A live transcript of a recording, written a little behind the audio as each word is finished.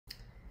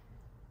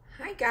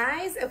Hi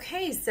guys.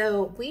 Okay,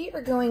 so we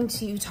are going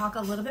to talk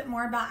a little bit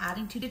more about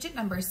adding two-digit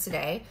numbers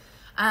today.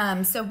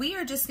 So we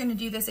are just going to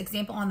do this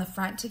example on the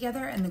front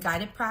together in the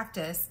guided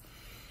practice,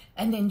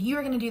 and then you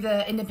are going to do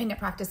the independent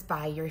practice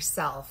by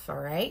yourself,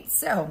 all right?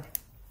 So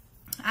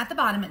at the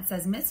bottom it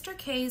says, Mr.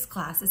 K's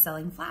class is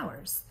selling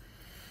flowers.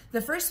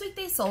 The first week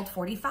they sold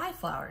 45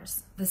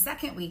 flowers. The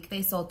second week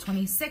they sold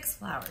 26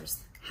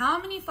 flowers. How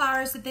many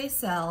flowers did they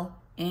sell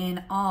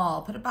in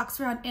all? Put a box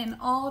around in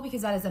all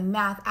because that is a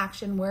math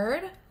action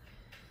word.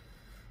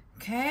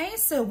 Okay,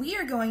 so we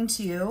are going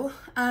to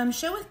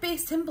show with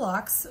base 10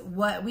 blocks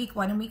what week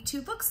 1 and week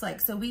 2 looks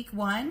like. So week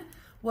 1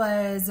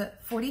 was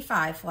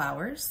 45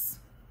 flowers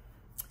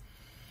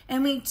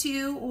and week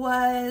 2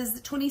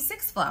 was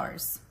 26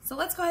 flowers. So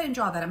let's go ahead and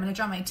draw that. I'm going to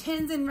draw my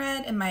 10s in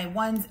red and my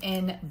 1s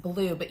in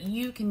blue, but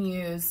you can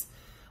use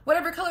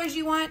whatever colors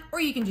you want,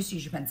 or you can just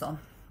use your pencil.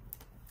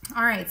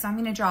 All right, so I'm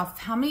going to draw,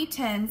 how many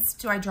 10s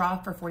do I draw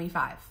for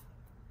 45?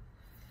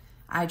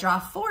 I draw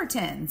 4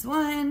 10s.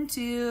 1,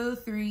 2,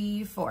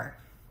 3, 4.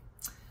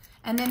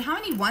 And then how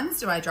many 1s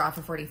do I draw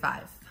for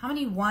 45? How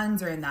many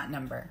 1s are in that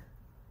number?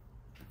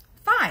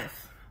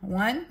 5.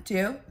 1,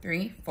 2,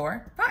 3,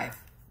 4, 5.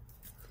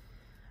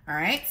 All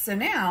right, so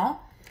now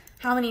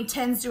how many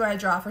 10s do I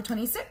draw for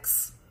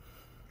 26?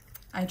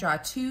 I draw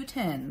 2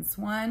 10s.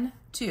 1,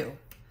 2.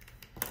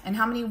 And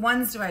how many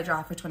 1s do I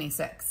draw for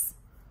 26?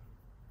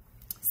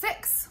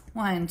 6.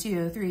 1,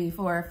 2, 3,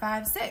 4,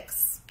 5,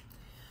 6.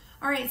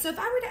 All right, so if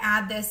I were to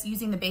add this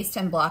using the base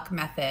 10 block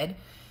method,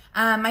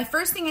 my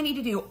first thing I need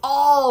to do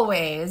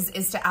always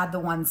is to add the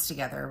 1s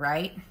together,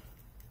 right?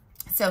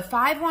 So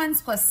 5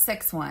 1s plus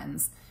 6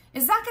 1s.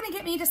 Is that gonna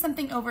get me to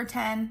something over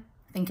 10?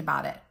 Think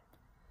about it.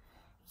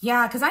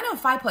 Yeah, because I know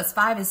 5 plus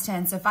 5 is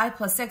 10, so 5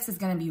 plus 6 is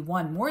gonna be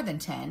 1 more than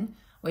 10,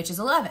 which is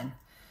 11.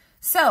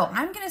 So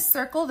I'm gonna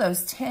circle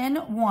those 10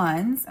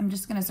 1s. I'm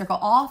just gonna circle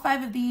all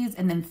 5 of these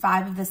and then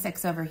 5 of the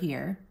 6 over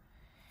here.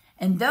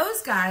 And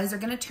those guys are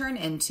gonna turn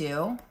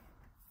into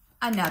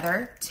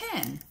another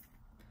 10,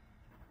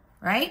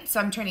 right? So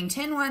I'm turning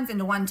 10 1s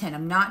into 1 10.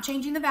 I'm not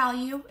changing the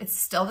value. It's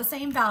still the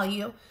same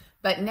value,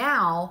 but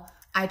now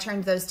I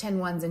turned those 10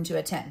 1s into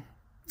a 10,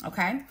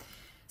 okay?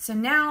 So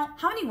now,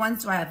 how many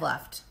 1s do I have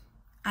left?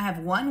 I have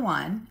 1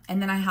 1,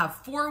 and then I have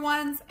 4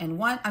 1s and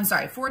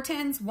 4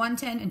 10s, 1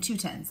 10, and 2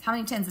 10s. How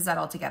many 10s is that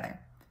all together?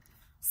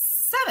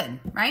 7,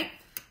 right?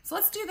 So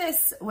let's do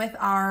this with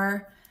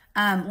our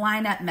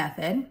line up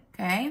method,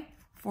 okay?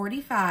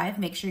 45,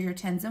 make sure your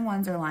 10s and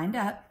 1s are lined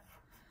up,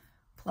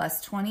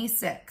 plus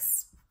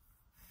 26,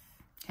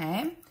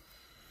 okay?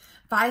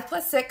 5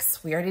 plus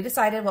 6, we already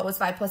decided what was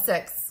 5 plus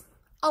 6,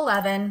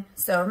 11.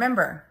 So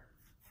remember,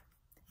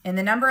 in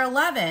the number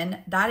 11,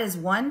 that is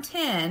 1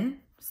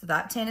 10, so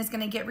that 10 is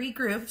gonna get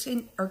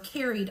regrouped or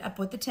carried up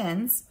with the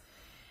 10s,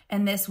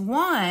 and this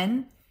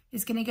 1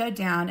 is gonna go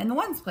down in the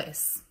 1s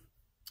place,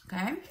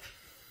 okay?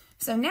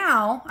 So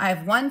now I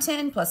have 1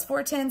 10 plus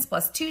 4 10s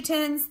plus 2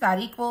 10s, that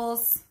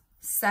equals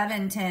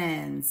 7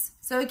 10s.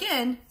 So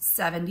again,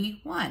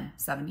 71.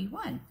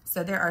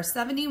 So there are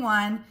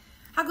 71.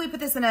 How can we put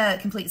this in a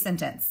complete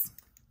sentence?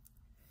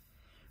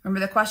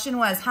 Remember the question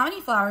was, how many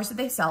flowers did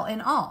they sell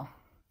in all?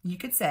 You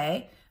could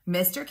say,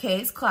 Mr.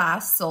 K's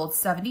class sold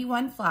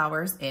 71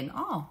 flowers in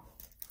all.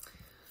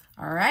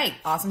 All right,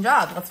 awesome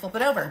job. Let's flip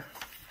it over.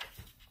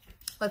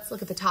 Let's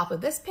look at the top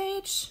of this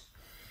page.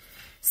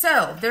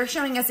 So they're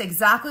showing us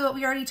exactly what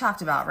we already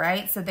talked about,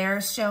 right? So they're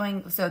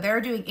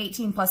doing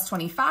 18 plus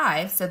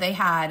 25. So they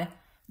had,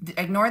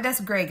 ignore this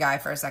gray guy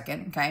for a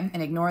second, okay?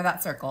 And ignore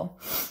that circle.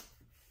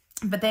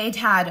 But they'd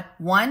had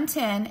 1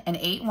 10 and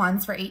 8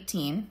 1s for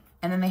 18.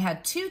 And then they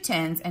had 2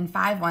 10s and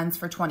 5 1s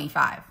for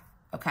 25,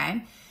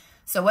 okay?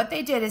 So what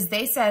they did is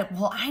they said,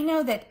 well, I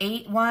know that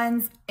 8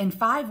 1s and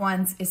 5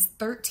 1s is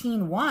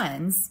 13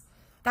 1s.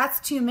 That's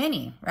too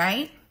many,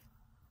 right?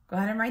 Go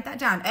ahead and write that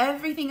down.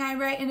 Everything I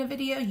write in a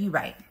video, you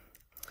write.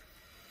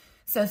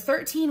 So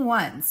 13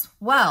 1s.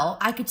 Well,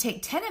 I could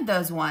take 10 of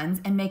those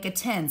 1s and make a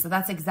 10. So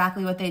that's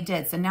exactly what they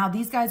did. So now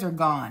these guys are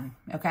gone,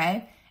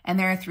 okay? And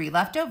there are 3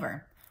 left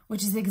over,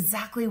 which is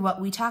exactly what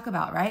we talk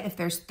about, right? If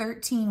there's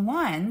 13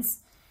 1s,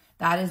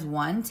 that is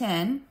 1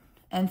 10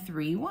 and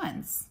 3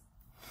 1s,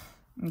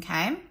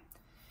 okay?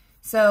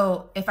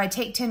 So if I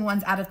take 10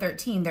 1s out of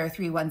 13, there are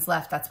 3 1s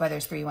left. That's why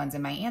there's 3 1s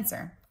in my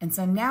answer. And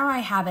so now I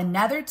have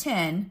another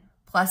 10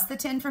 plus the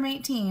 10 from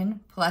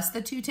 18, plus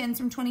the 2 10s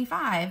from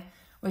 25,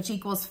 which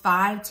equals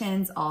 5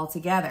 10s all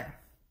together.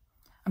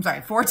 I'm sorry,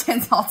 4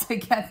 10s all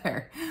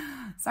together.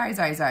 Sorry.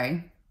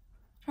 Trying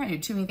to do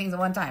too many things at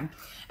one time.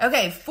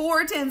 Okay,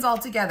 4 10s all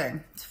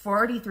together. It's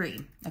 43.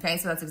 Okay,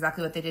 so that's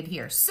exactly what they did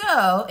here.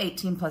 So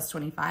 18 plus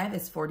 25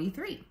 is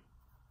 43.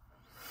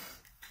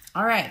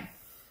 All right,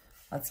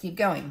 let's keep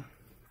going.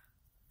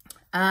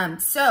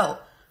 So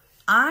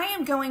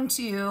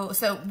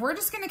we're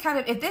just gonna kind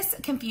of, if this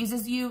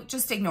confuses you,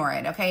 just ignore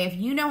it, okay? If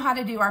you know how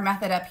to do our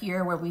method up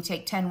here where we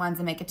take 10 1s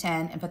and make a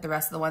 10 and put the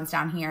rest of the 1s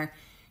down here,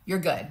 you're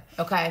good,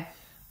 okay?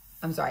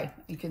 I'm sorry,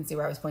 you couldn't see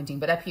where I was pointing,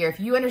 but up here, if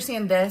you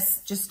understand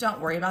this, just don't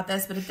worry about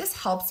this. But if this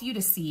helps you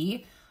to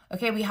see,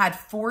 okay, we had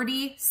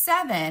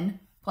 47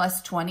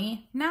 plus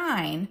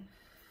 29,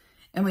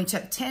 and we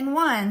took 10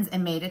 ones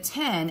and made a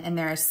 10, and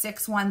there are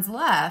 6 ones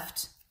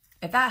left.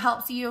 If that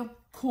helps you,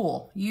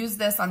 cool. Use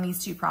this on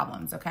these two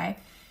problems, okay?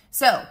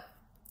 So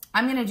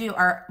I'm gonna do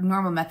our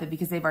normal method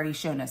because they've already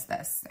shown us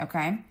this,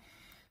 okay?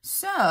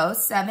 So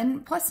 7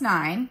 plus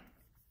 9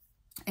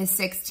 is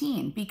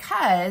 16,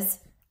 because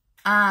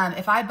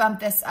if I bump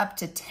this up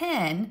to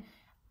 10,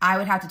 I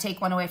would have to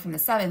take 1 away from the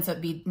 7, so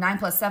it'd be 9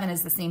 plus 7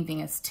 is the same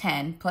thing as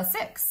 10 plus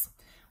 6,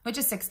 which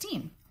is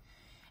 16.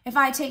 If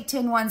I take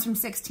 10 ones from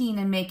 16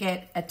 and make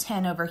it a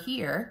 10 over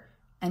here,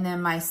 and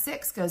then my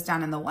 6 goes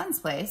down in the ones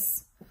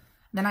place,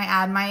 then I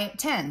add my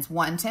 10s.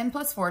 1 10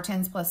 plus 4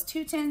 10s plus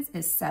 2 10s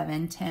is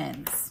 7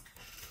 10s.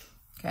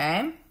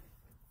 Okay,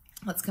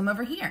 let's come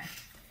over here.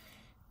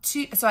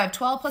 So I have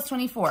 12 plus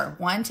 24,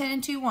 1 10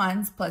 and 2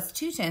 1s plus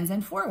 2 10s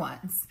and 4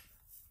 1s.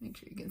 Make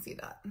sure you can see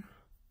that.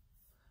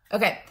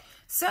 Okay,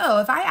 so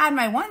if I add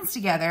my ones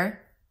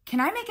together, can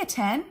I make a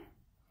 10?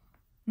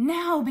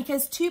 No,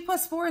 because 2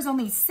 plus 4 is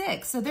only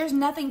 6, so there's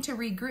nothing to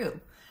regroup,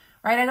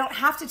 right? I don't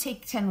have to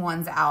take 10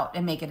 ones out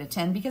and make it a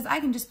 10 because I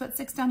can just put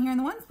 6 down here in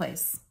the ones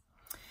place.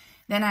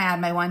 Then I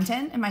add my 1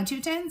 10 and my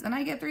 2 10s, and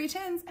I get 3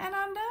 10s, and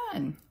I'm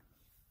done.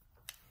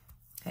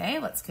 Okay,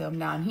 let's come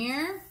down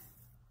here.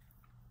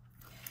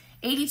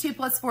 82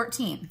 plus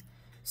 14.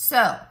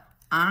 So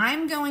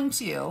I'm going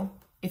to,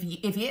 if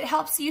it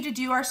helps you to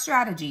do our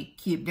strategy,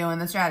 keep doing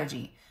the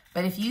strategy.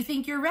 But if you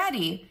think you're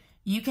ready,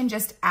 you can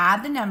just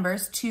add the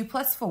numbers 2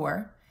 plus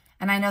 4,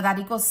 and I know that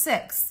equals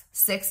 6.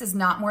 6 is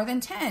not more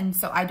than 10,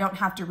 so I don't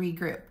have to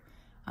regroup.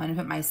 I'm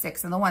gonna put my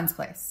 6 in the ones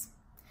place.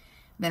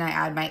 Then I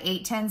add my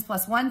 8 10s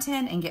plus 1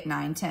 10 and get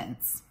 9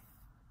 10s.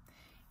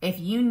 If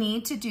you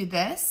need to do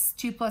this,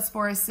 2 plus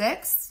 4 is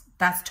 6,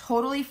 that's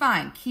totally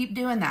fine. Keep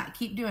doing that.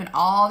 Keep doing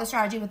all the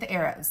strategy with the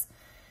arrows.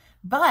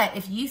 But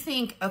if you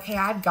think, okay,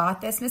 I've got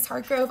this, Miss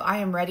Hartgrove, I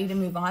am ready to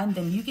move on,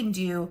 then you can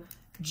do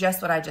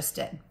just what I just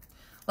did.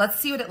 Let's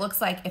see what it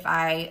looks like if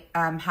I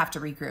have to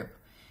regroup.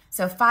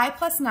 So 5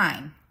 plus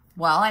 9.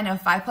 Well, I know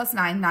 5 plus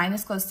 9, 9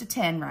 is close to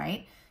 10,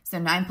 right? So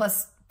 9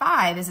 plus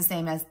 5 is the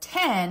same as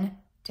 10,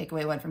 take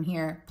away 1 from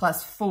here,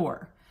 plus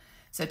 4.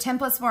 So 10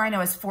 plus 4 I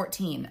know is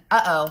 14.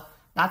 Uh-oh,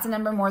 that's a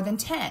number more than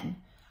 10.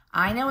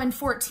 I know in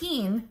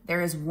 14,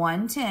 there is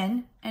 1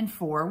 10 and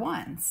 4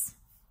 1s.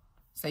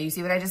 So you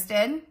see what I just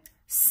did?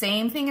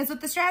 Same thing as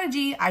with the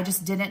strategy. I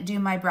just didn't do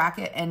my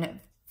bracket and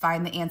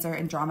find the answer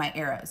and draw my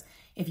arrows.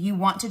 If you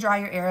want to draw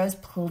your arrows,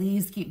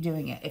 please keep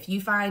doing it. If you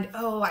find,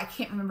 oh, I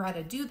can't remember how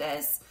to do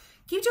this,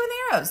 keep doing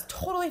the arrows,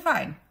 totally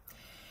fine.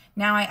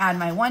 Now I add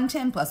my 1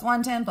 10 plus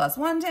 1 10 plus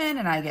 1 10,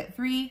 and I get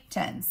 3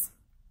 10s.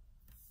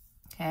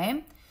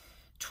 Okay,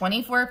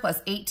 24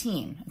 plus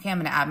 18. Okay, I'm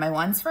gonna add my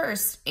ones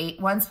first. 8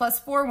 1s plus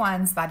 4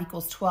 1s, that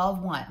equals 12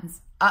 1s.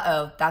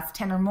 Uh-oh, that's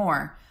 10 or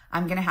more.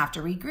 I'm gonna have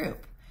to regroup.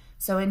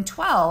 So in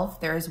 12,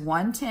 there's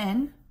 1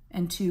 10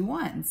 and 2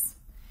 1s.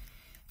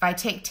 If I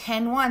take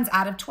 10 1s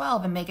out of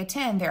 12 and make a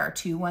 10, there are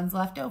 2 1s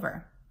left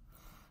over.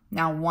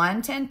 Now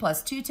 1 10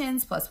 plus 2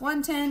 10s plus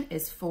 1 10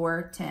 is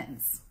 4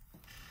 10s.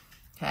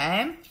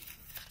 Okay?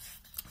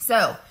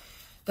 So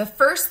the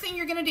first thing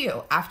you're gonna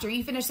do after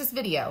you finish this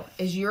video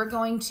is you're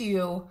going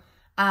to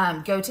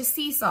go to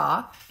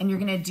Seesaw and you're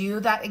gonna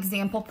do that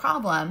example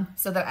problem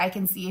so that I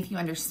can see if you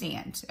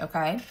understand,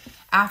 okay?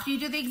 After you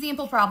do the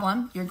example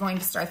problem, you're going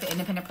to start the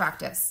independent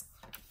practice.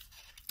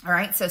 All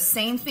right, so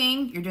same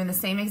thing, you're doing the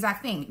same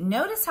exact thing.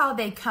 Notice how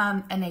they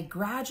come and they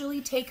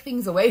gradually take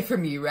things away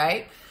from you,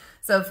 right?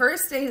 So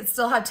first they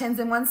still have 10s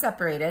and 1s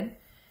separated.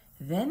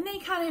 Then they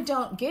kind of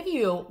don't give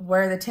you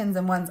where the 10s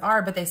and 1s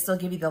are, but they still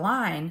give you the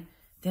line.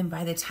 Then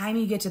by the time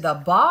you get to the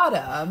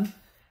bottom,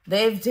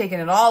 they've taken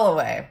it all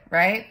away,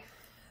 right?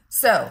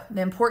 So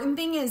the important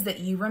thing is that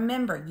you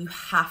remember you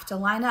have to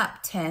line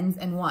up 10s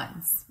and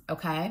 1s,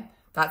 okay?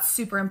 That's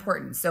super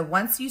important. So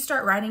once you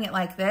start writing it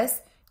like this,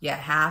 you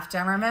have to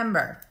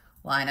remember,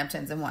 line up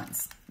 10s and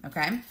 1s,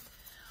 okay?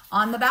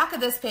 On the back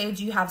of this page,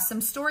 you have some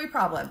story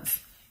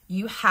problems.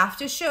 You have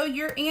to show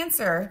your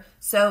answer.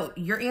 So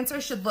your answer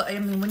should look, I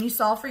mean, when you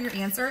solve for your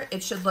answer,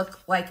 it should look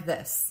like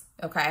this,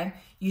 okay?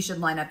 You should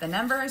line up the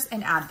numbers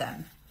and add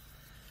them,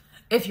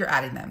 if you're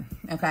adding them,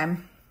 okay?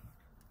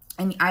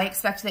 And I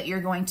expect that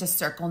you're going to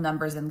circle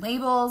numbers and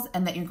labels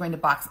and that you're going to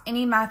box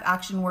any math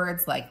action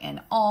words like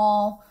in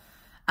all.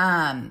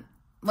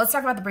 Let's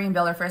talk about the brain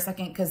builder for a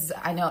second because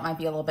I know it might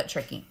be a little bit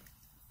tricky.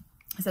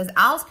 It says,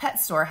 Al's pet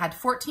store had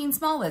 14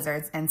 small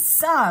lizards and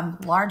some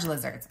large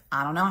lizards.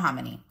 I don't know how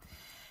many.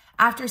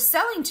 After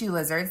selling 2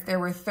 lizards, there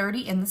were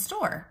 30 in the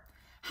store.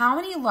 How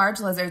many large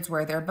lizards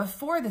were there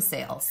before the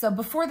sale? So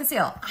before the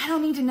sale, I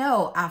don't need to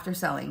know after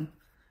selling,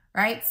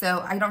 right?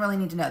 So I don't really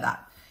need to know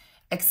that,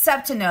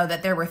 except to know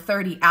that there were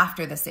 30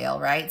 after the sale,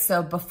 right?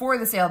 So before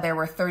the sale, there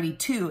were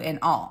 32 in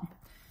all.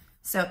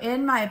 So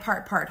in my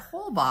part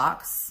whole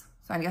box,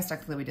 so I guess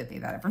technically we did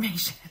need that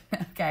information,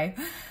 okay?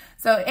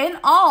 So in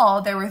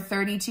all, there were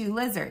 32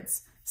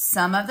 lizards.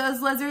 Some of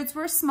those lizards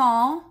were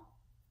small,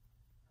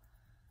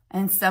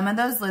 and some of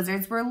those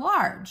lizards were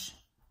large,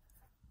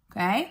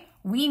 okay?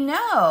 We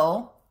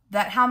know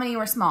that how many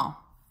were small?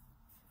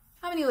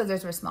 How many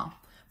lizards were small?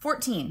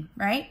 14,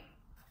 right?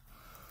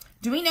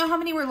 Do we know how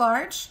many were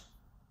large?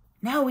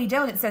 No, we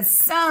don't. It says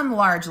some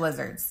large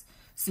lizards.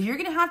 So you're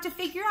gonna have to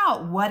figure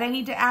out what I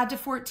need to add to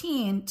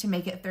 14 to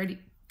make it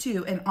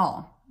 32 in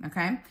all,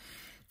 okay?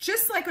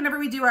 Just like whenever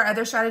we do our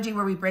other strategy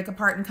where we break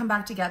apart and come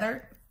back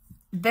together,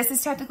 this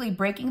is technically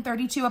breaking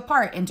 32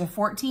 apart into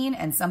 14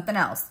 and something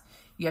else.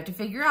 You have to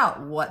figure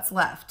out what's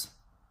left,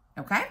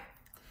 okay?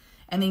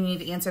 And then you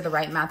need to answer the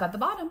right math at the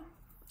bottom.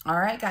 All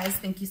right, guys,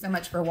 thank you so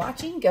much for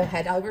watching. Go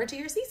ahead over to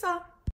your seesaw.